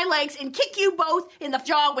jackknife my legs and kick you both in the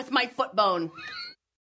jaw with my foot bone.